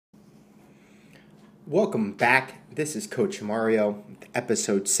Welcome back. This is Coach Mario,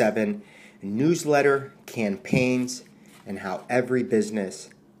 episode 7, newsletter campaigns and how every business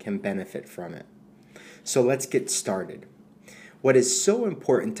can benefit from it. So let's get started. What is so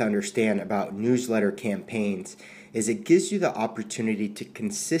important to understand about newsletter campaigns is it gives you the opportunity to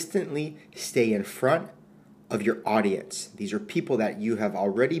consistently stay in front of your audience. These are people that you have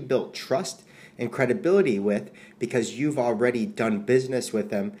already built trust and credibility with because you've already done business with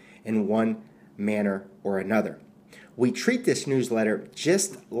them in one manner or another. We treat this newsletter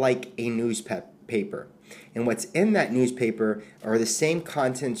just like a newspaper. And what's in that newspaper are the same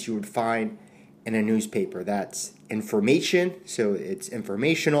contents you would find in a newspaper. That's information, so it's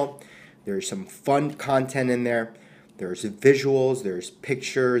informational. There's some fun content in there. There's visuals, there's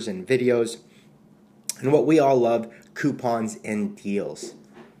pictures and videos. And what we all love, coupons and deals.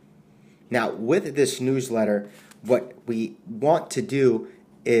 Now, with this newsletter, what we want to do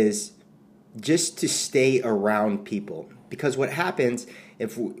is just to stay around people. Because what happens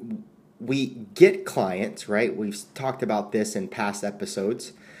if we get clients, right? We've talked about this in past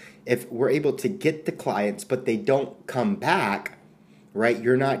episodes. If we're able to get the clients, but they don't come back, right?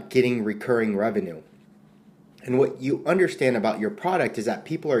 You're not getting recurring revenue. And what you understand about your product is that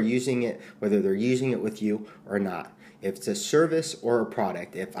people are using it, whether they're using it with you or not. If it's a service or a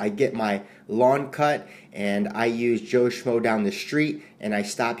product. If I get my lawn cut and I use Joe Schmo down the street and I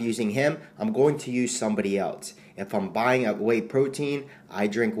stop using him, I'm going to use somebody else. If I'm buying a whey protein, I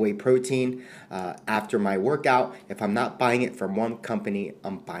drink whey protein after my workout. If I'm not buying it from one company,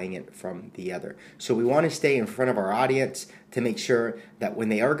 I'm buying it from the other. So we want to stay in front of our audience to make sure that when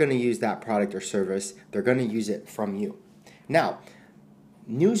they are going to use that product or service, they're going to use it from you. Now,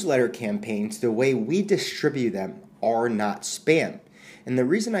 newsletter campaigns, the way we distribute them are not spam. And the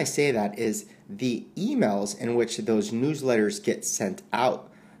reason I say that is the emails in which those newsletters get sent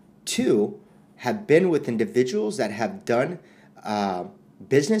out to have been with individuals that have done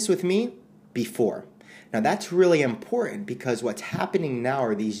business with me before. Now that's really important because what's happening now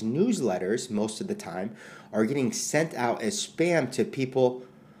are these newsletters, most of the time, are getting sent out as spam to people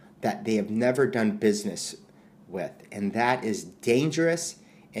that they have never done business with. And that is dangerous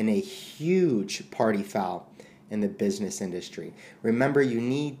and a huge party foul in the business industry. Remember, you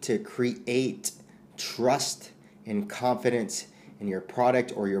need to create trust and confidence in your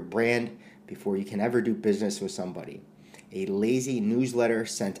product or your brand before you can ever do business with somebody. A lazy newsletter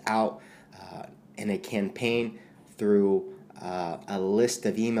sent out in a campaign through a list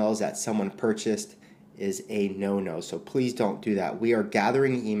of emails that someone purchased is a no-no. So please don't do that. We are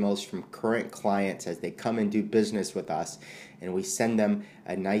gathering emails from current clients as they come and do business with us, and we send them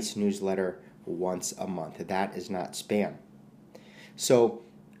a nice newsletter once a month. That is not spam. So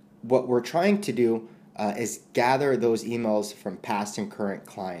what we're trying to do is gather those emails from past and current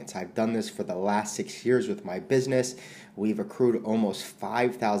clients. I've done this for the last 6 years with my business. We've accrued almost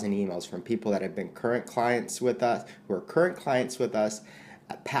 5,000 emails from people that have been current clients with us, who are current clients with us,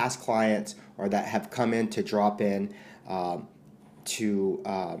 past clients, or that have come in to drop in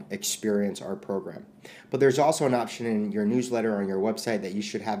to experience our program. But there's also an option in your newsletter on your website that you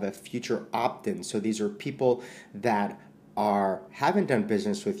should have a future opt-in. So these are people that haven't done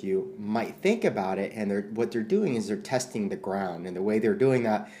business with you, might think about it, and what they're doing is they're testing the ground. And the way they're doing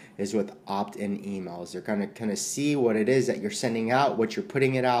that is with opt-in emails. They're going to kind of see what it is that you're sending out, what you're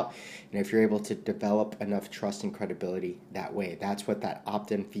putting it out, and if you're able to develop enough trust and credibility that way. That's what that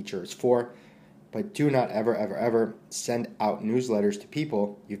opt-in feature is for. But do not ever, ever, ever send out newsletters to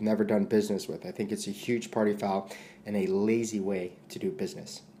people you've never done business with. I think it's a huge party foul and a lazy way to do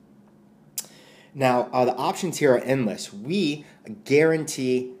business. Now, the options here are endless. We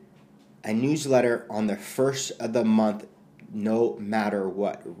guarantee a newsletter on the first of the month, no matter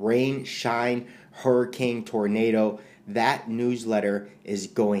what. Rain, shine, hurricane, tornado, that newsletter is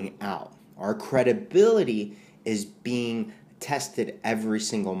going out. Our credibility is being tested every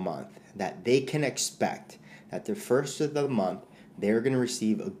single month. That they can expect that the first of the month, they're going to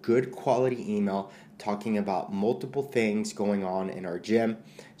receive a good quality email talking about multiple things going on in our gym,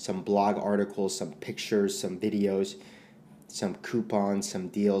 some blog articles, some pictures, some videos, some coupons, some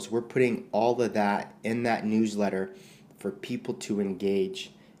deals. We're putting all of that in that newsletter for people to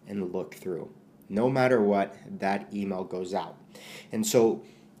engage and look through. No matter what, that email goes out. And so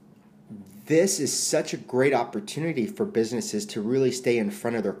this is such a great opportunity for businesses to really stay in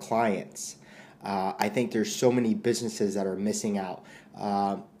front of their clients. I think there's so many businesses that are missing out.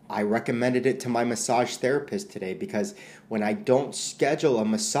 I recommended it to my massage therapist today because when I don't schedule a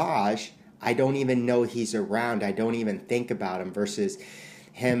massage, I don't even know he's around. I don't even think about him versus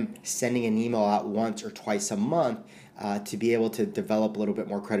him sending an email out once or twice a month. to be able to develop a little bit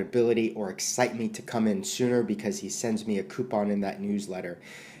more credibility or excite me to come in sooner because he sends me a coupon in that newsletter.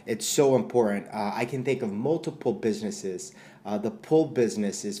 It's so important. I can think of multiple businesses. The pool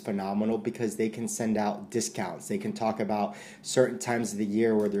business is phenomenal because they can send out discounts. They can talk about certain times of the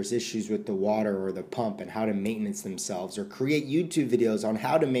year where there's issues with the water or the pump and how to maintenance themselves, or create YouTube videos on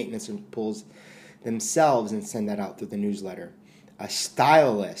how to maintenance pools themselves and send that out through the newsletter. A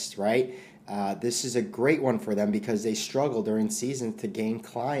stylist, right? This is a great one for them because they struggle during season to gain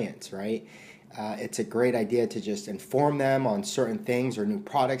clients, right? It's a great idea to just inform them on certain things or new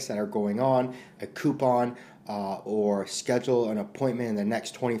products that are going on, a coupon, or schedule an appointment in the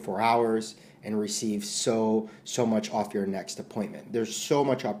next 24 hours and receive so much off your next appointment. There's so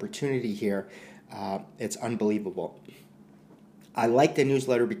much opportunity here. It's unbelievable. I like the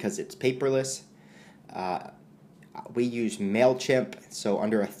newsletter because it's paperless. We use MailChimp, so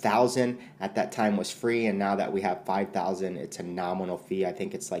under 1,000 at that time was free, and now that we have 5,000, it's a nominal fee. I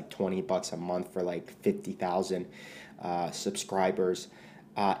think it's like $20 a month for like 50,000 subscribers.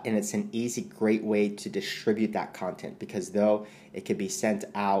 And it's an easy, great way to distribute that content because though it could be sent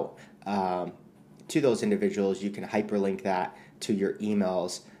out to those individuals, you can hyperlink that to your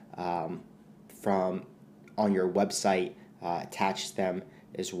emails from on your website, attach them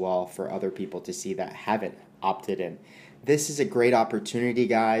as well for other people to see that haven't opted in. This is a great opportunity,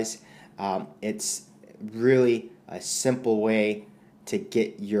 guys. It's really a simple way to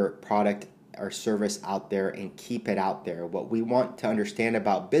get your product or service out there and keep it out there. What we want to understand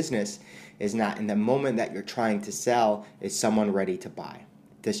about business is not in the moment that you're trying to sell is someone ready to buy.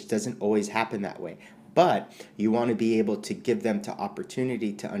 This doesn't always happen that way. But you want to be able to give them the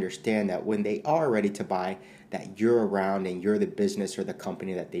opportunity to understand that when they are ready to buy, that you're around and you're the business or the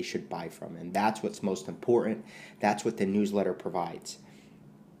company that they should buy from. And that's what's most important. That's what the newsletter provides.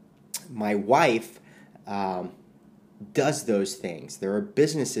 My wife does those things. There are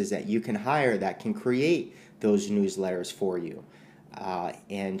businesses that you can hire that can create those newsletters for you.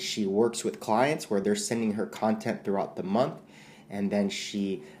 And she works with clients where they're sending her content throughout the month, and then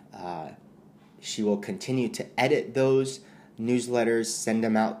she will continue to edit those newsletters, send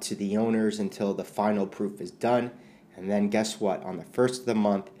them out to the owners until the final proof is done, and then guess what? On the first of the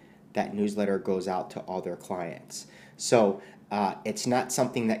month, that newsletter goes out to all their clients. So it's not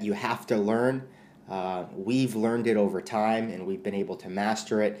something that you have to learn. We've learned it over time, and we've been able to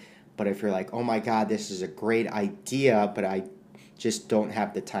master it. But if you're like, oh my God, this is a great idea, but I just don't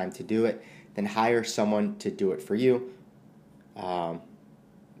have the time to do it, then hire someone to do it for you.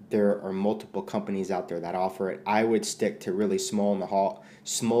 There are multiple companies out there that offer it. I would stick to really small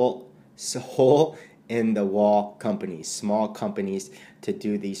in the wall companies, small companies to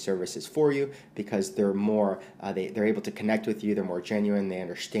do these services for you because they're more they're able to connect with you. They're more genuine. They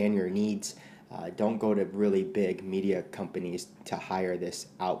understand your needs. Don't go to really big media companies to hire this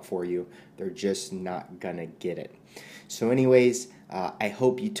out for you. They're just not gonna get it. So anyways, I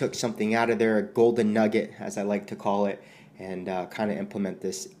hope you took something out of there, a golden nugget as I like to call it, and kind of implement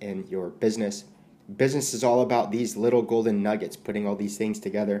this in your business. Business is all about these little golden nuggets, putting all these things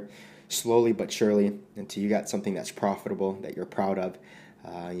together slowly but surely until you got something that's profitable, that you're proud of.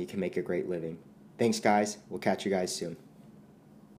 You can make a great living. Thanks, guys. We'll catch you guys soon.